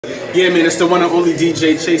Yeah, man, it's the one and only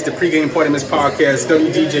DJ Chase, the pregame part of this podcast,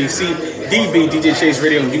 WDJC, DB, DJ Chase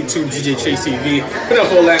Radio, and YouTube, DJ Chase TV. But up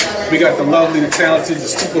all that, we got the lovely, the talented, the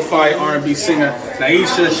super fire R&B singer,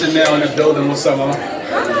 Nyasia Chane'l in the building. What's up, Mom? Hi.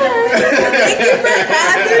 Thank you for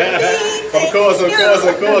having me. Of course.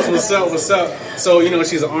 What's up? So, you know,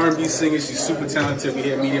 she's an R&B singer. She's super talented. We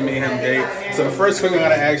had Media Mayhem Day. So the first thing I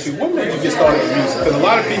gotta ask you, what made you get started in music? Because a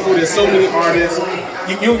lot of people, there's so many artists.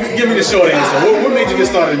 You give me the short answer. What made you get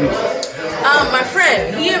started in music? My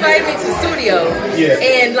friend, he invited me to the studio. Yeah.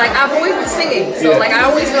 And like I've always been singing, so like I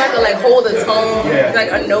always wanted to like hold a tone, like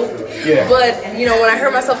a note. Yeah. But you know, when I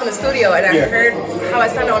heard myself in the studio and I heard how I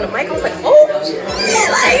sounded on the mic, I was like, oh, yeah,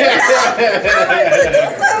 like I'm gonna do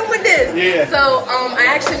something with this. Yeah. So I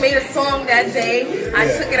actually made a song that day. I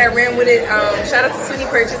took it, I ran with it. Shout out to Sweetie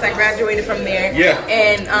Purchase. I graduated from there. Yeah.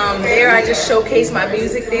 And there I just showcased my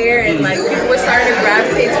music there, and like people were starting to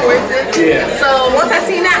gravitate towards it. Yeah. So once I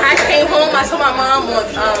seen that, I came home. I saw my mom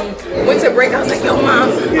on winter break. I was like, yo, Mom,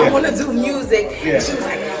 I want to do music. Yeah. And she was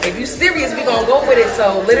like, if you serious, we gonna go with it.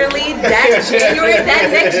 So literally that January, that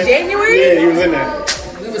next January, Yeah, he was in there.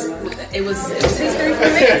 It was history for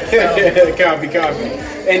me. So. Copy.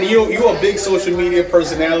 And you're a big social media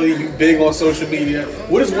personality. You big on social media.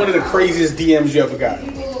 What is one of the craziest DMs you ever got?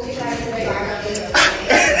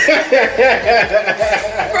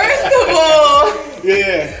 First of all,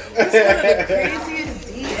 Yeah. what's one of the craziest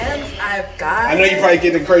DMs I've got? I know you probably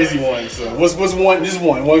get the crazy ones. So what's one? Just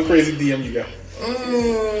one crazy DM you got.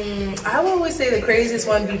 I would always say the craziest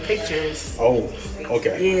one be pictures. Oh,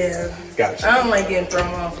 okay. Yeah. Gotcha. I don't like getting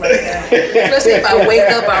thrown off like that. Especially if I wake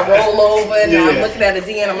up, I roll over, and I'm looking at a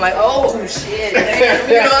DM, I'm like, oh shit. Damn.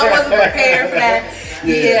 You know, I wasn't prepared for that.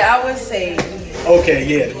 Yeah, I would say. Okay,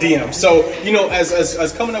 yeah, DM. So, you know,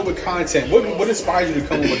 as coming up with content, what inspires you to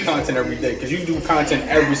come up with content every day? Because you do content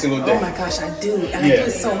every single day. Oh my gosh, I do. And I do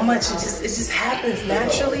it so much. It just happens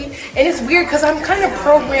naturally. And it's weird because I'm kind of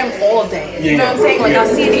programmed all day. You know what I'm saying? Like I'll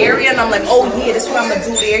see an area and I'm like, oh yeah, this is what I'm going to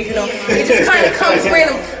do there. You know, it just kind of comes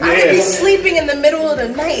random. I could be sleeping in the middle of the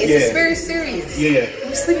night. It's just very serious. Yeah.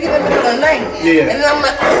 I'm sleeping in the middle of the night. Yeah. And then I'm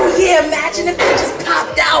like, oh yeah, imagine if it just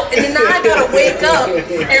popped out. And then I got to wake up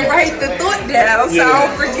and write the thought down so I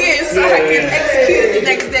don't forget, so I can execute it the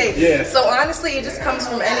next day. Yeah. So honestly, it just comes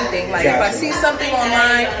from anything. Like if I see something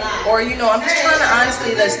online, or you know, I'm just trying to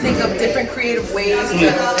honestly just think of different creative ways to,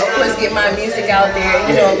 of course, get my music out there.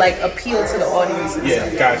 You know, like appeal to the audience. Yeah,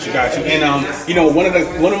 got you. And you know, one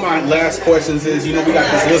of my last questions is, you know, we got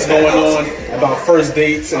this list going on about first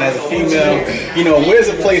dates, and as a female, you know, where's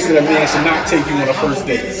a place that a man should not take you on a first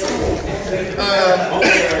date?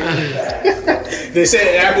 They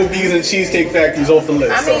said Applebee's and Cheesecake Factory's off the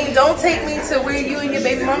list. I mean, don't take me to where you and your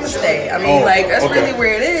baby mama stay. I mean, like, that's really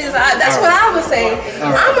where it is. That's what I would say.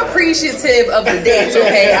 I'm appreciative of the dates,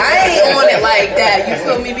 okay? I ain't on it like that, you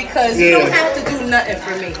feel me? Because you don't have to do nothing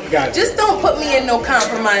for me. Just don't put me in no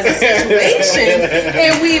compromising situation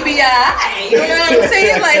and we be alright. You know what I'm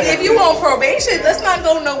saying? Like, if you on probation, let's not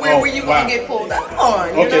go nowhere where you gonna get pulled up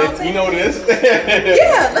on. You know what I'm saying? You know what it is?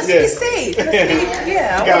 Yeah, let's be safe.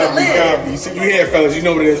 I wanna live. So you hear, fellas, you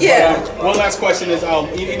know what it is. Yeah. One last question is,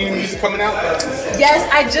 any music coming out? Yes,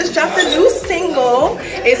 I just dropped a new single.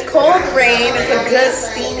 It's called Rain. It's a good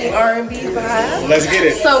steamy R&B vibe. Let's get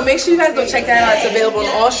it. So make sure you guys go check that out. It's available on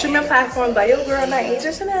all streaming platforms by your girl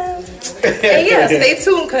Nyasia Chane'l. And yeah, stay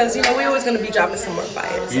tuned because you know we're always gonna be dropping some more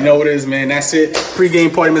fire. So. You know what it is, man. That's it. Pre-game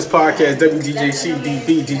party miss podcast, WDJC,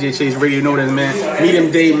 DB, DJ Chase Radio. You know what it is, man. Medium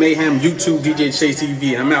Day Mayhem, YouTube, DJ Chase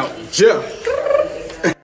TV. I'm out. Yeah.